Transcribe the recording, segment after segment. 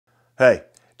Hey,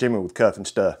 Jimmy with Cuff and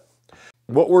Stuff.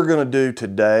 What we're going to do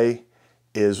today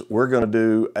is we're going to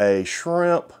do a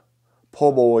shrimp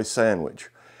po' boy sandwich.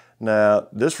 Now,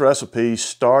 this recipe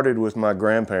started with my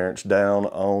grandparents down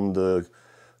on the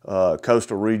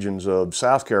coastal regions of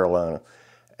South Carolina.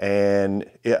 And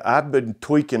I've been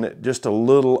tweaking it just a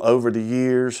little over the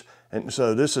years. And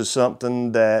so this is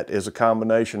something that is a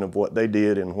combination of what they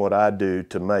did and what I do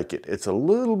to make it. It's a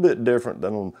little bit different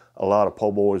than a lot of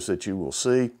po' boys that you will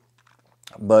see.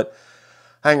 But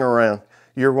hang around,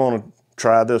 you're going to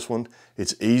try this one.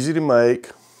 It's easy to make,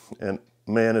 and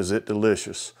man, is it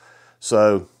delicious.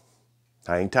 So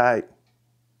hang tight.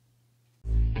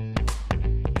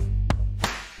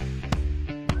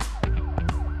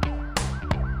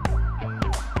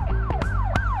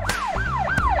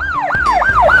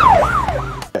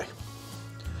 Okay,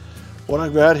 what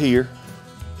I've got here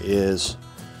is,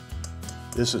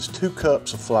 this is 2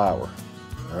 cups of flour,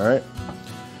 all right?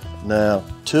 Now,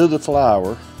 to the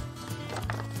flour,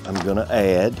 I'm gonna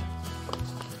add,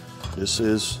 this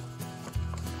is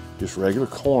just regular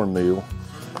cornmeal.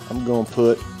 I'm gonna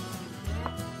put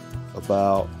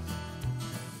about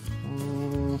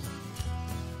a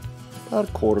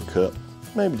 1/4 cup,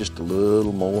 maybe just a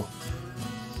little more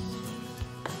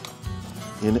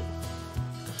in it.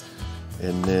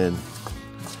 And then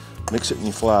mix it in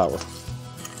your flour.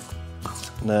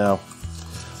 Now,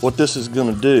 what this is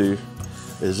gonna do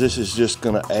is this is just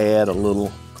going to add a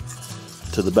little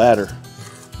to the batter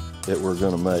that we're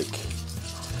going to make.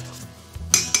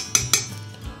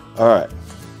 All right,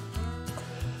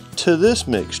 to this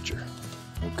mixture,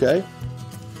 okay,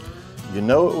 you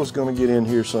know it was going to get in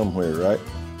here somewhere, right?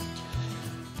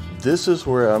 This is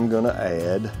where I'm going to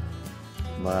add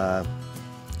my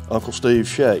Uncle Steve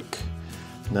shake.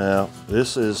 Now,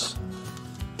 this is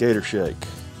Gator Shake.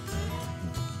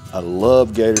 I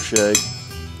love Gator Shake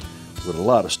with a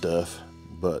lot of stuff,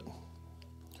 but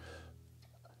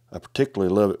I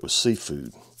particularly love it with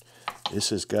seafood.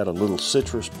 This has got a little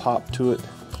citrus pop to it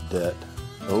that,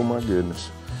 oh my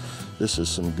goodness, this is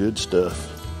some good stuff.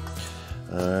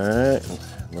 All right,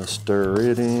 let's stir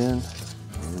it in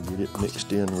and get it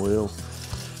mixed in well,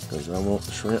 because I want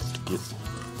the shrimp to get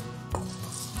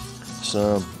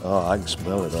some, oh, I can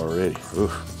smell it already.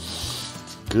 Ooh,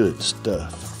 good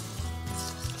stuff.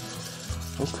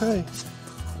 Okay.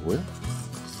 Well,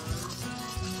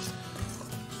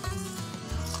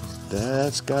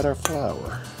 that's got our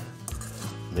flour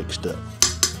mixed up.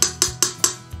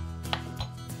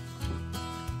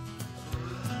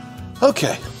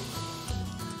 Okay.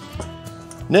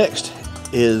 Next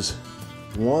is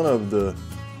one of the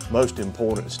most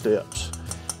important steps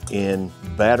in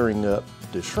battering up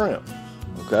the shrimp.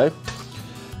 Okay.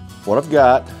 What I've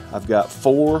got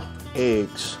 4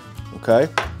 eggs. Okay.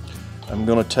 I'm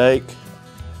going to take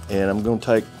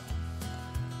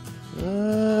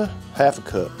half a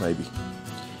cup maybe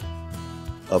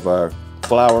of our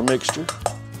flour mixture,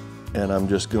 and I'm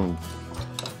just going to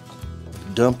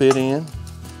dump it in,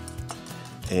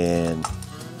 and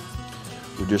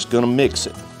we're just going to mix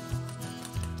it.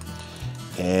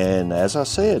 And as I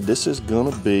said, this is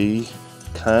going to be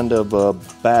kind of a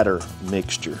batter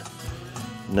mixture.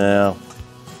 Now,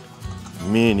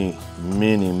 many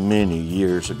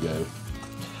years ago,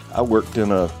 I worked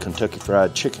in a Kentucky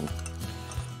Fried Chicken,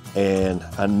 and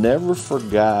I never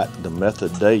forgot the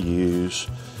method they use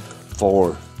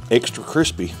for extra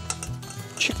crispy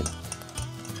chicken.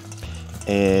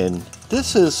 And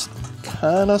this is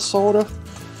kind of sort of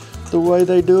the way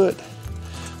they do it,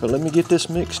 but let me get this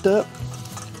mixed up,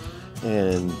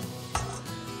 and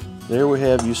there we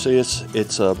have, you see it's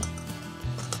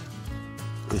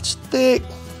thick,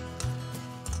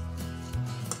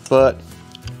 but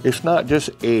it's not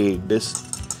just egg. This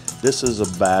is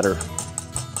a batter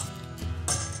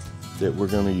that we're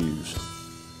going to use.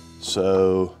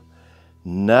 So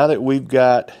now that we've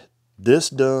got this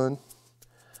done,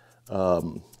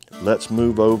 let's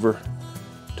move over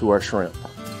to our shrimp.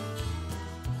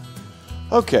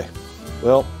 Okay,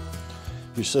 well,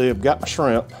 you see I've got my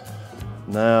shrimp.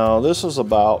 Now this is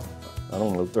about, I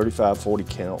don't know, 35, 40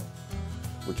 count,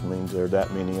 which means they're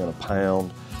that many in a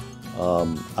pound.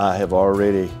 I have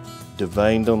already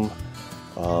deveined them,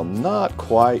 not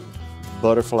quite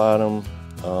butterflied them.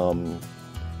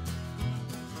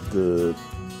 The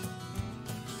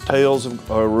tails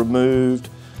are removed,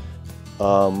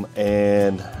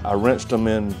 and I rinsed them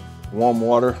in warm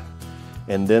water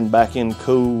and then back in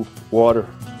cool water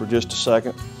for just a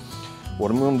second. What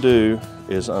I'm going to do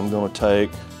is I'm going to take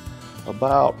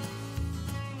about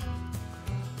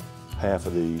half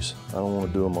of these. I don't want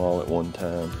to do them all at one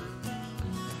time.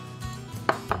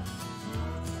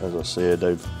 As I said,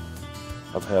 they've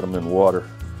I've had them in water.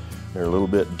 They're a little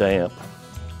bit damp.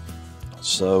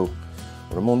 So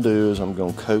what I'm gonna do is I'm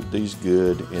gonna coat these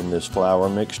good in this flour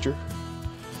mixture,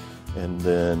 and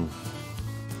then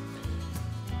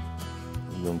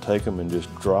I'm gonna take them and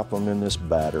just drop them in this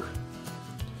batter.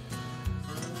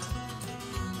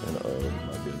 And oh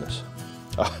my goodness,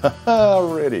 I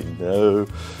already know.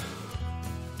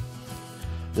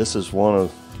 This is one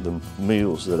of the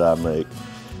meals that I make.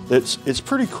 It's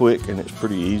pretty quick and it's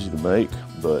pretty easy to make,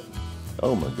 but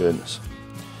oh my goodness,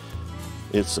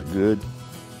 it's a good.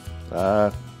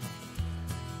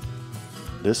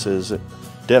 This is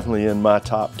definitely in my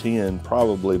top 10,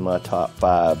 probably my top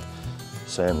 5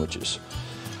 sandwiches.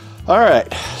 All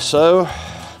right, so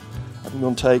I'm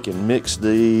gonna take and mix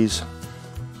these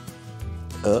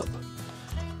up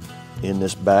in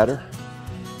this batter.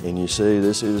 And you see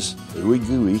this is ooey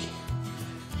gooey.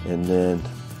 And then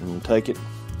I'm gonna take it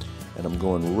and I'm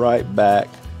going right back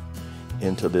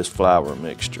into this flour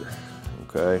mixture,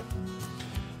 okay?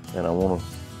 And I'm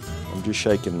just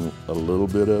shaking a little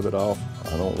bit of it off.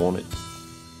 I don't want it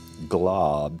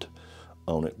globbed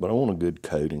on it, but I want a good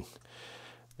coating.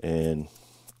 And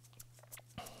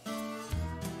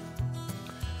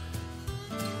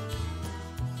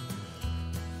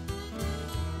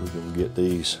we're gonna get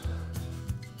these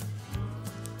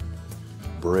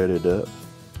breaded up.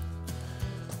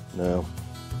 Now,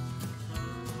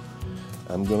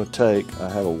 I'm gonna I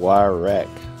have a wire rack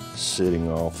sitting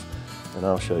off, and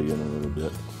I'll show you in a little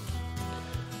bit.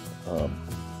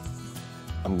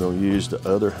 I'm gonna use the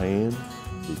other hand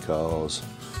because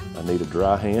I need a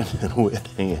dry hand and a wet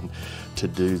hand to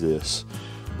do this.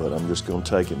 But I'm just gonna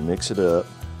take and mix it up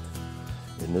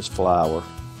in this flour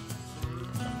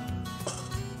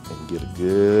and get a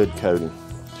good coating.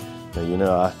 Now, you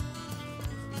know,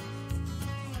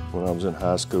 when I was in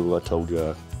high school, I told you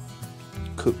I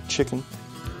cooked chicken.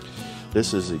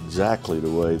 This is exactly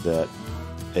the way that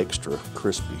extra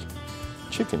crispy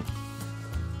chicken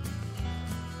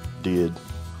did.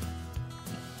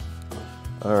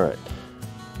 All right,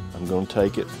 I'm gonna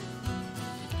take it,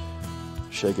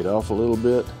 shake it off a little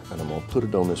bit, and I'm gonna put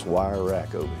it on this wire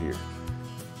rack over here.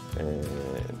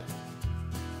 And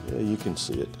yeah, you can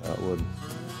see it. I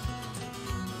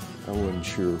wasn't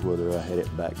sure whether I had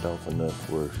it backed off enough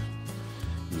where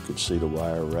you could see the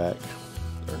wire rack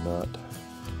or not,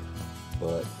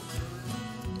 but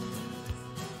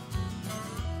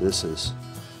this is,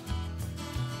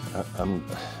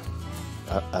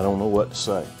 I don't know what to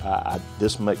say.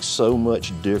 This makes so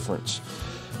much difference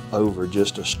over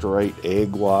just a straight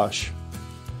egg wash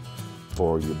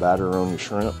for your batter on your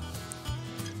shrimp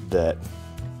that,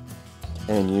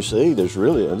 and you see there's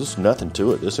nothing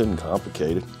to it. This isn't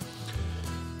complicated.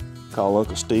 Call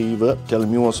Uncle Steve up, tell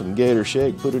him you want some gator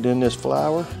shake, put it in this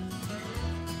flour,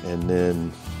 and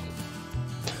then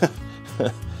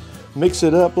mix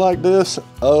it up like this.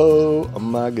 Oh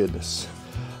my goodness.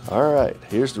 All right,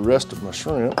 here's the rest of my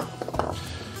shrimp.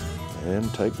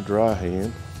 And take the dry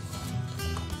hand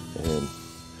and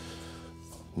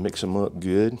mix them up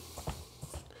good.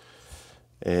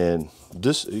 And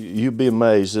this, you'd be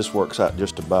amazed, this works out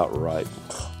just about right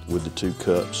with the 2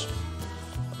 cups.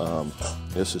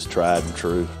 This is tried and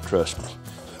true, trust me.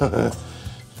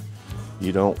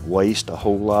 You don't waste a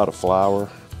whole lot of flour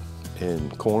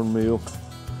and cornmeal,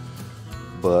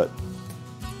 but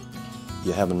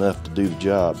you have enough to do the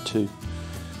job too.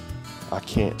 I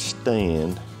can't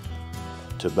stand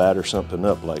to batter something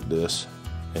up like this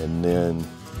and then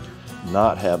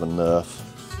not have enough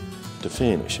to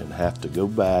finish and have to go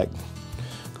back,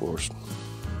 of course,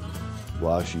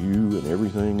 wash you and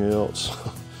everything else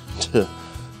to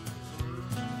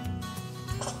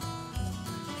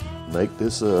make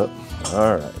this up.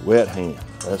 All right, wet hand.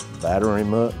 Let's batter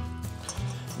him up.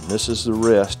 And this is the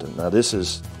rest. And now this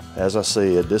is, as I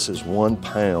said, this is 1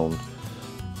 pound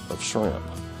of shrimp.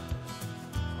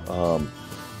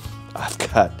 I've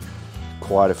got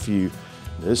quite a few.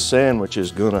 This sandwich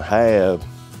is gonna have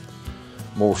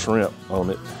more shrimp on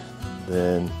it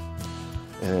than,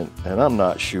 and I'm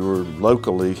not sure,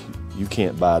 locally you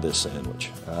can't buy this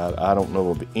sandwich. I don't know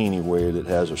of anywhere that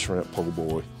has a shrimp po'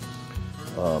 boy.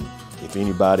 If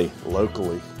anybody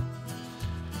locally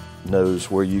knows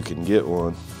where you can get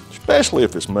one, especially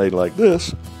if it's made like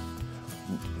this,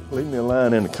 leave me a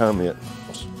line in the comments,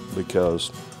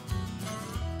 because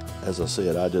as I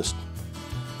said, I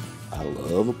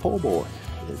love a po' boy.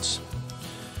 It's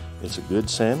a good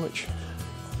sandwich.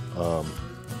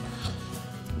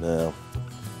 Now,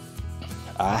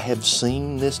 I have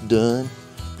seen this done,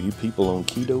 for you people on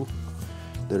keto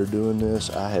that are doing this,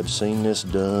 I have seen this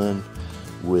done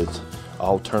with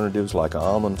alternatives like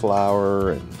almond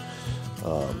flour and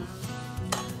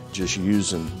just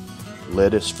using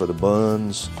lettuce for the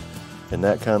buns and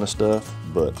that kind of stuff.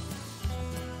 But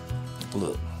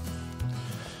look,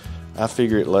 I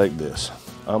figure it like this.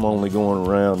 I'm only going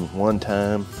around one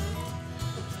time,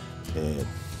 and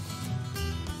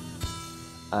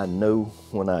I know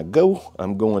when I go,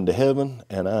 I'm going to heaven,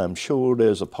 and I'm sure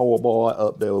there's a poor boy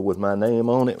up there with my name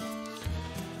on it.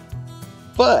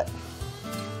 But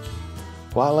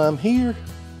while I'm here,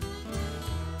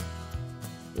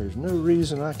 there's no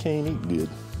reason I can't eat good.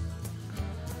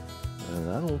 And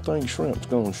I don't think shrimp's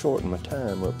gonna shorten my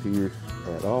time up here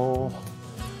at all.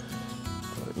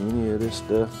 Or any of this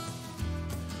stuff.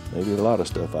 Maybe a lot of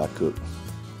stuff I cook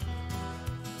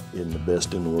isn't the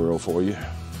best in the world for you,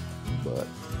 but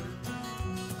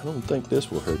I don't think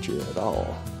this will hurt you at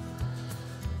all.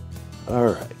 All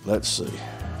right, let's see.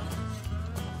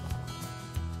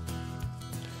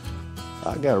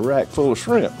 I got a rack full of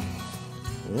shrimp,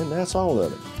 and that's all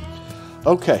of it.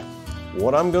 Okay,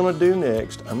 what I'm gonna do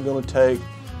next, I'm gonna take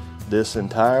this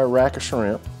entire rack of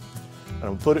shrimp and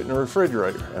I'm gonna put it in the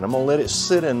refrigerator, and I'm gonna let it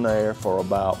sit in there for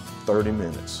about 30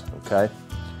 minutes, okay?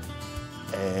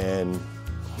 And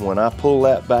when I pull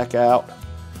that back out,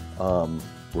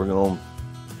 we're gonna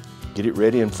get it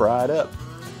ready and fry it up.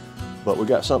 But we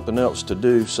got something else to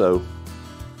do, so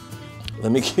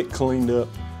let me get cleaned up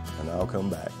and I'll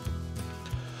come back.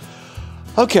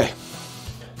 Okay,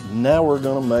 now we're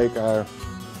gonna make our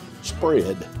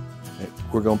spread.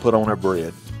 We're gonna put on our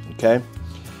bread, okay?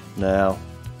 Now,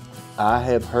 I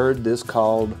have heard this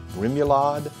called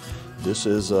remoulade. This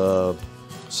is a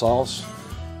sauce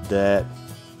that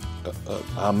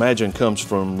I imagine comes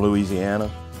from Louisiana.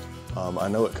 I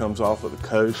know it comes off of the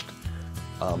coast.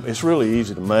 It's really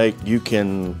easy to make. You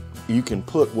can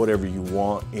put whatever you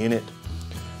want in it.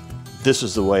 This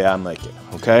is the way I make it,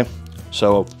 okay?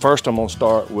 So first I'm gonna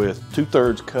start with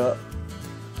 2/3 cup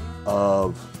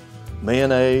of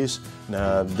mayonnaise.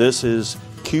 Now this is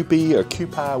Kewpie or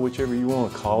Kewpie, whichever you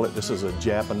want to call it. This is a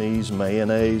Japanese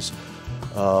mayonnaise.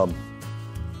 The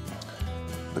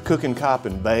Cooking Cop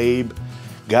and Babe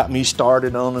got me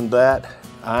started on that.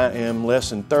 I am less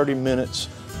than 30 minutes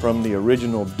from the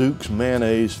original Duke's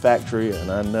Mayonnaise factory,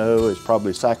 and I know it's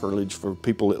probably sacrilege for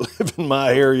people that live in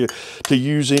my area to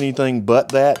use anything but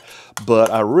that,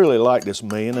 but I really like this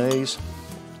mayonnaise.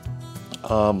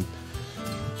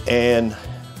 And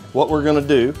what we're gonna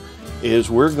do is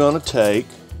we're gonna take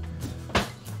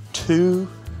 2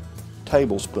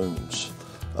 tablespoons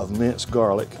of minced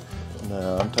garlic.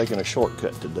 Now I'm taking a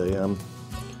shortcut today.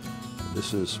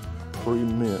 This is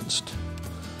pre-minced.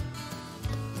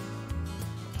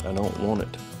 I don't want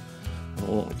it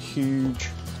huge.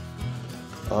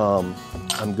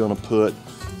 I'm gonna put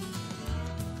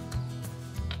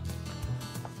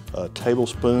a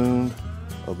tablespoon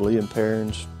of Lee &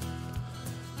 Perrins.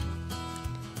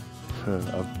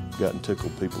 I've gotten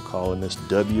tickled people calling this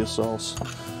W sauce.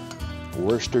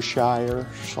 Worcestershire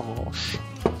sauce.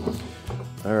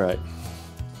 All right,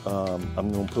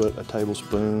 I'm gonna put a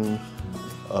tablespoon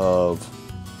of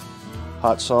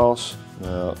hot sauce.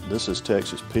 Now, this is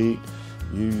Texas Pete.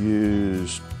 You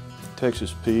use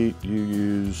Texas Pete, you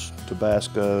use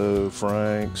Tabasco,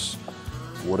 Frank's,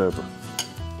 whatever.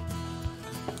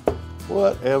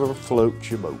 Whatever floats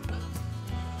your boat.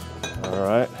 All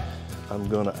right, I'm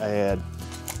gonna add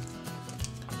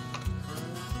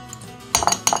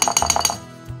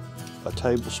a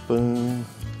tablespoon.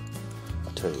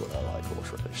 I'll tell you what I like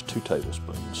horseradish. 2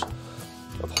 tablespoons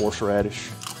of horseradish.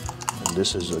 And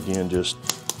this is, again, just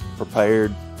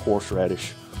prepared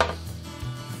horseradish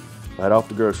right off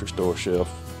the grocery store shelf.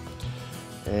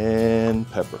 And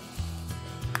pepper.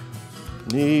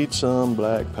 Need some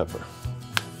black pepper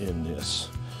in this.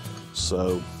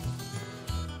 So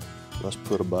let's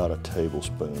put about a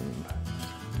tablespoon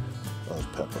of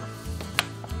pepper.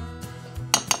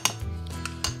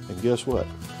 And guess what?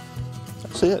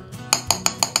 That's it.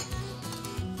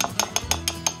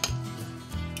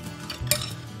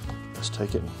 Let's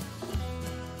take it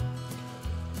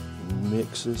and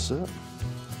mix this up.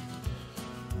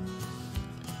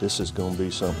 This is going to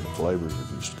be something, the flavors are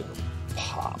just going to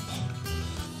pop.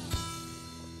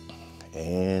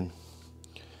 And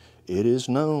it is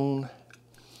known,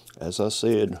 as I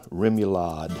said,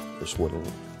 remoulade is what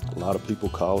a lot of people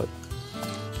call it.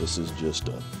 This is just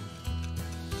a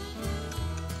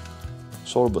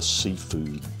sort of a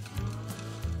seafood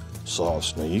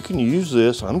sauce. Now you can use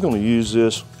this, I'm going to use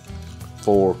this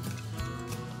for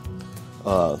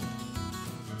a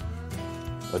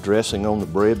dressing on the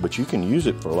bread, but you can use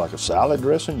it for like a salad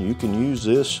dressing. You can use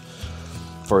this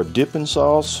for a dipping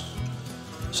sauce.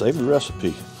 Save the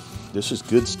recipe. This is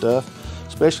good stuff,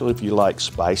 especially if you like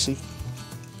spicy.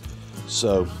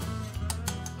 So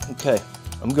Okay,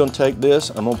 I'm gonna take this,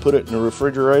 I'm gonna put it in the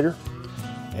refrigerator,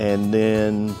 and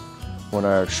then when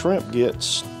our shrimp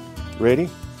gets ready,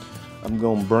 I'm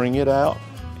gonna bring it out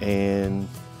and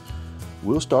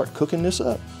we'll start cooking this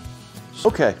up.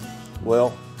 Okay,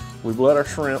 well, we've let our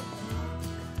shrimp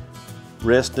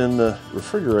rest in the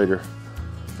refrigerator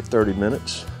for 30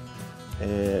 minutes,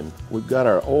 and we've got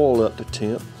our oil up to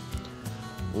temp.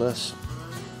 Let's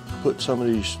put some of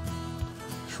these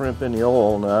shrimp in the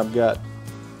oil. Now I've got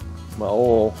my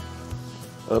oil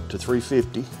up to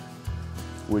 350,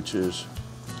 which is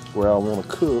where I want to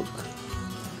cook.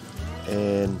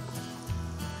 And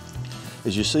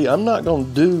as you see, I'm not going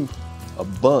to do a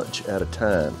bunch at a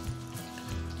time.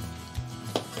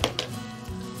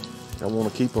 I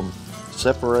want to keep them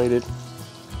separated,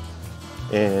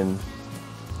 and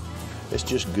it's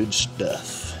just good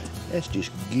stuff. That's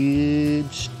just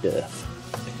good stuff.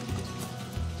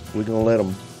 We're going to let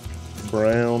them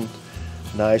brown,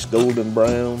 nice golden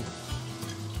brown,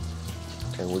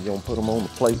 and we're going to put them on the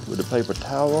plate with a paper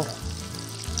towel.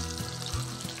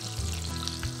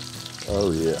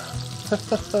 Oh yeah.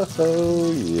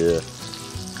 Oh yeah.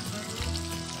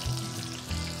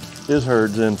 This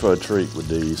herd's in for a treat with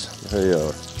these. They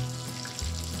are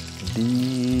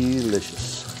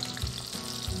delicious.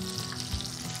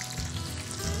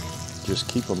 Just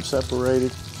keep them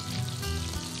separated.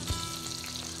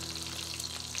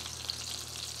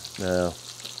 Now,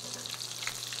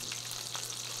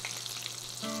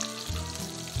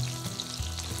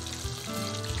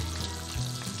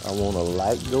 I want a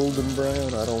light golden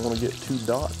brown. I don't want to get too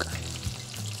dark.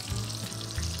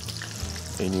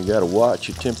 And you got to watch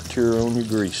your temperature on your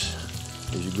grease,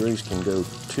 because your grease can go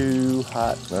too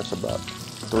hot. That's about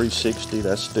 360.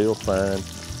 That's still fine,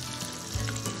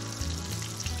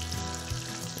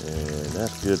 and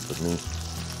that's good for me.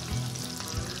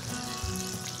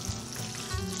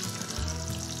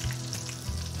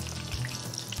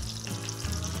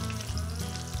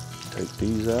 Take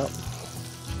these out,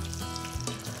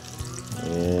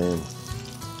 and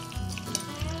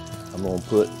I'm going to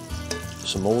put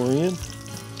some more in.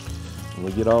 When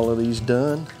we get all of these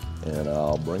done, and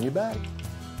I'll bring you back.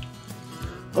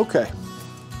 Okay,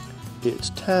 it's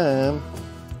time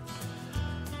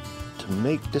to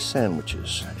make the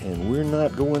sandwiches, and we're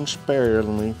not going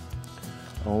sparingly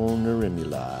on the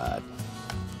remoulade.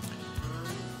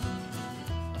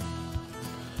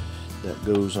 That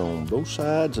goes on both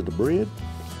sides of the bread.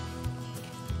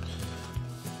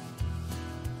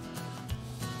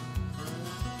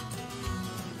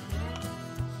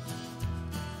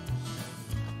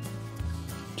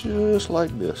 Just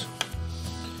like this.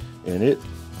 And it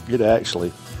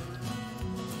actually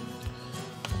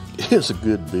is a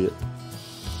good bit.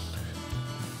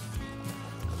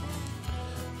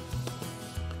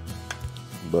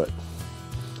 But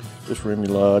this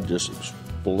remoulade just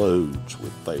explodes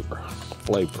with flavor.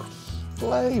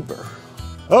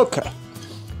 Okay,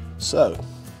 so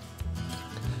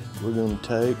we're going to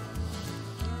take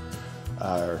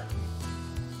our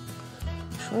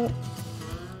shrimp,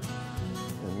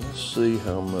 and let's see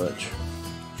how much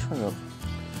shrimp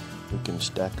we can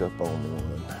stack up on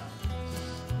one.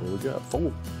 Well, we got 4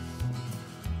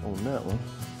 on that one.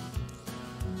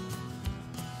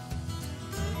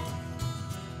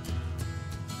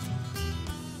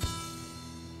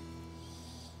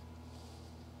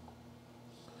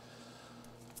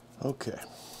 Okay,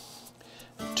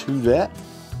 to that,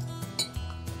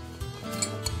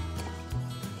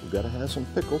 we've got to have some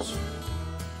pickles.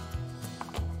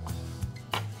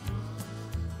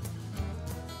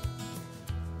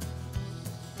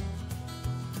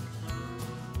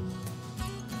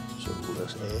 So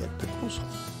let's add pickles.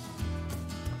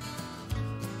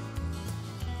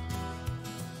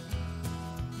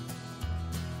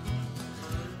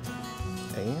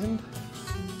 And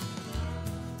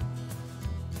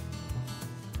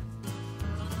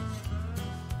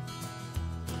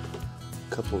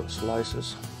couple of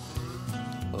slices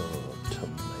of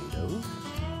tomato,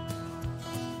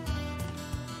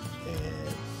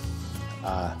 and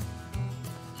I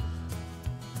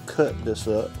cut this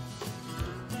up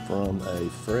from a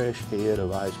fresh head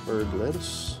of iceberg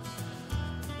lettuce.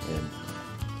 And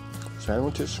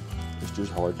sandwiches, it's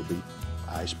just hard to beat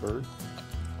iceberg.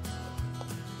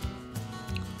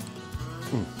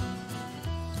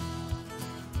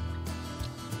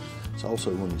 It's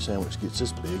also, when your sandwich gets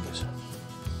this big, it's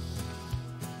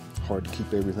hard to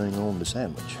keep everything on the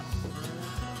sandwich.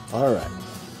 All right,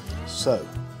 so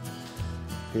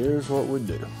here's what we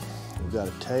do. We've got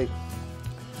to take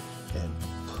and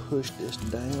push this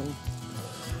down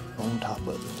on top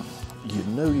of it. You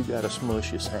know you got to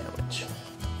smush your sandwich.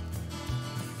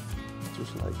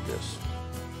 Just like this.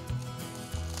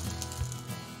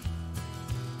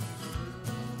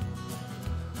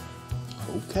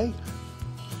 Okay.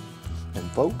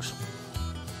 And folks,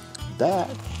 that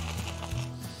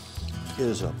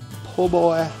is a po'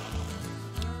 boy.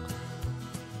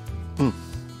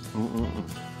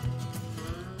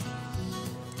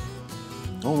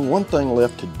 Only one thing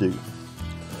left to do,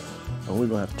 and we're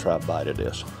gonna have to try a bite of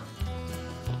this.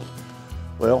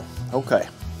 Well, okay.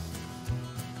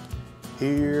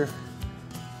 Here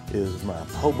is my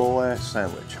po' boy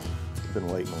sandwich. I've been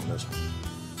waiting on this one.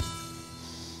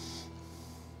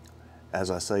 As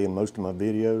I say in most of my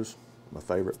videos, my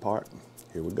favorite part.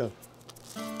 Here we go.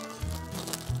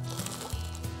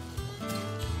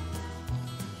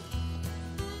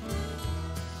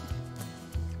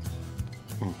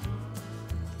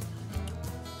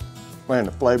 Man,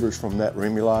 the flavors from that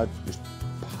remoulade just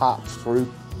pops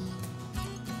through.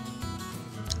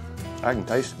 I can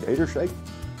taste the gator shake.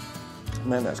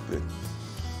 Man, that's good.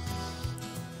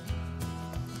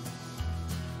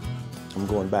 I'm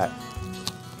going back.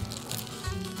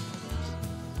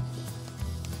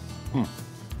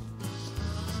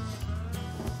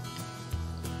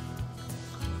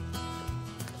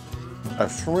 A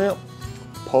shrimp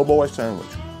po' boy sandwich.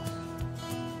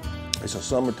 It's a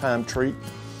summertime treat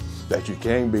that you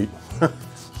can't beat.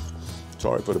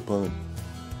 Sorry for the pun.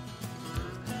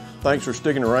 Thanks for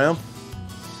sticking around.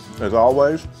 As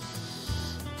always,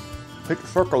 hit the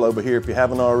circle over here if you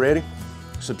haven't already.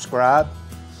 Subscribe,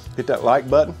 hit that like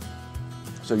button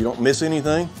so you don't miss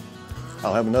anything.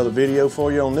 I'll have another video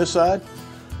for you on this side.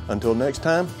 Until next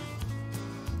time,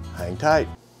 hang tight.